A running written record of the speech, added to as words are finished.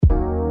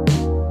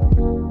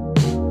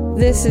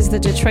This is the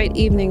Detroit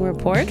Evening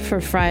Report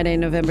for Friday,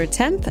 November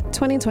 10th,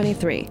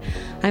 2023.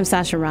 I'm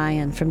Sasha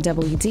Ryan from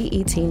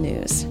WDET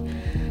News.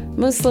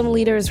 Muslim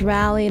leaders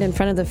rallied in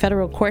front of the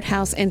federal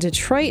courthouse in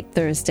Detroit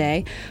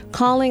Thursday,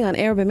 calling on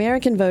Arab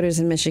American voters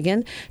in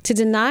Michigan to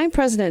deny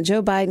President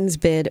Joe Biden's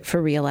bid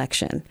for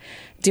re-election.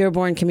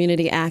 Dearborn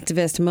community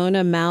activist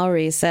Mona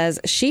Mowry says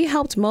she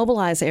helped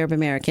mobilize Arab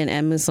American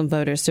and Muslim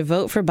voters to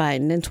vote for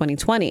Biden in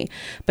 2020.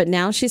 But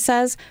now she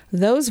says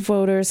those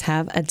voters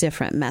have a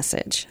different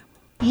message.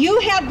 You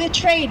have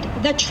betrayed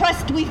the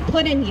trust we've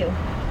put in you.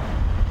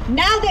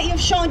 Now that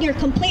you've shown your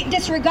complete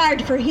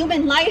disregard for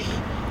human life,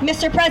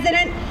 Mr.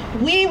 President,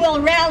 we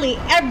will rally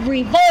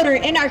every voter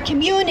in our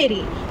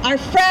community, our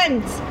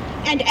friends,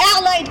 and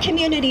allied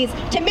communities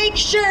to make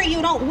sure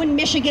you don't win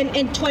Michigan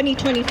in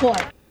 2024.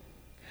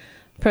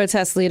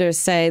 Protest leaders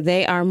say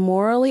they are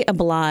morally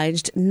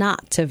obliged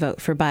not to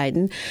vote for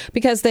Biden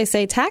because they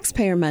say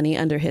taxpayer money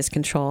under his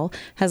control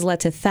has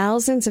led to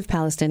thousands of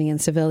Palestinian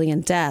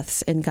civilian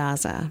deaths in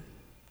Gaza.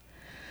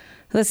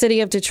 The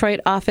City of Detroit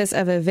Office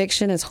of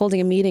Eviction is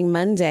holding a meeting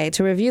Monday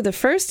to review the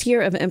first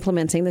year of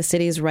implementing the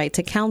city's right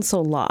to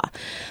counsel law.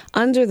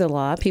 Under the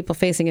law, people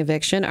facing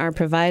eviction are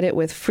provided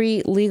with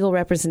free legal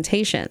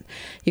representation.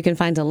 You can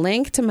find a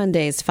link to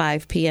Monday's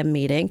 5 p.m.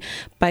 meeting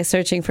by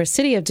searching for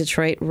City of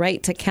Detroit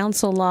Right to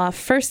Counsel Law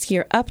First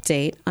Year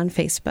Update on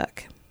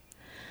Facebook.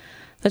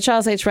 The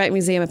Charles H. Wright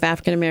Museum of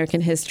African American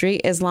History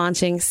is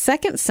launching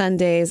Second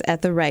Sundays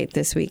at the Wright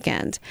this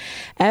weekend.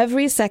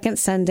 Every second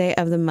Sunday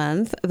of the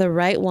month, the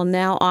Wright will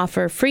now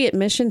offer free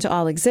admission to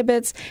all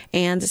exhibits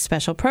and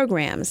special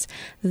programs.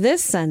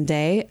 This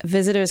Sunday,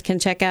 visitors can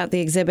check out the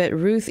exhibit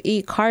Ruth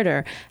E.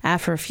 Carter,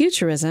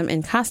 Afrofuturism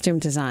in Costume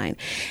Design,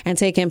 and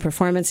take in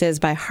performances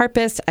by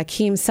harpist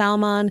Akeem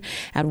Salmon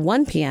at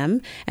 1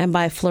 p.m. and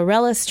by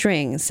Florella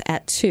Strings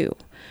at 2.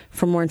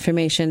 For more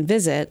information,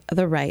 visit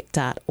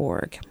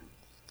thewright.org.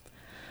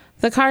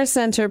 The Carr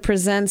Center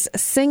presents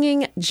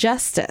Singing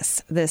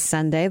Justice this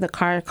Sunday. The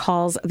Carr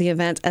calls the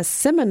event a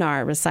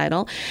seminar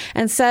recital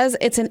and says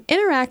it's an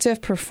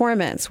interactive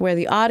performance where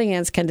the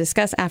audience can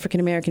discuss African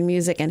American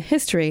music and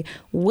history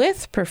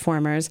with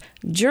performers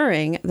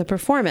during the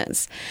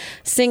performance.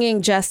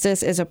 Singing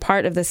Justice is a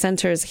part of the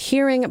center's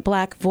Hearing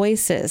Black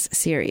Voices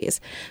series.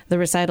 The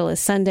recital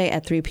is Sunday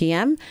at 3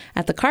 p.m.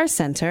 at the Carr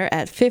Center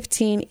at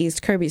 15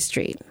 East Kirby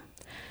Street.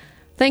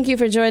 Thank you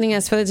for joining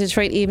us for the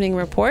Detroit Evening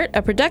Report,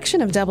 a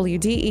production of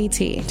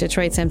WDET,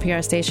 Detroit's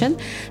NPR station.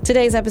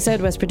 Today's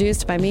episode was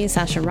produced by me,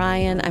 Sasha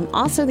Ryan. I'm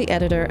also the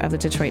editor of the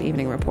Detroit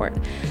Evening Report.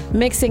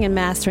 Mixing and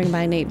mastering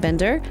by Nate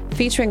Bender,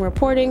 featuring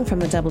reporting from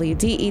the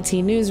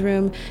WDET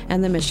newsroom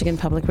and the Michigan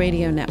Public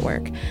Radio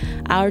Network.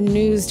 Our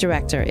news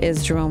director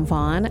is Jerome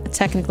Vaughn,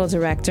 technical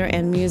director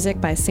and music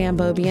by Sam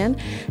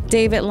Bobian.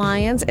 David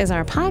Lyons is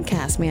our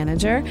podcast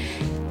manager.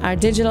 Our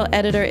digital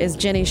editor is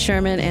Jenny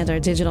Sherman, and our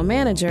digital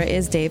manager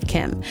is Dave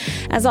Kim.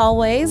 As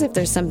always, if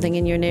there's something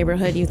in your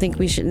neighborhood you think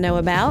we should know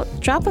about,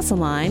 drop us a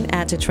line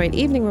at Detroit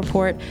Evening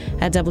Report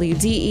at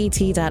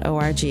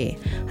WDET.org.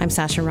 I'm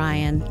Sasha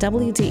Ryan,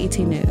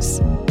 WDET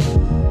News.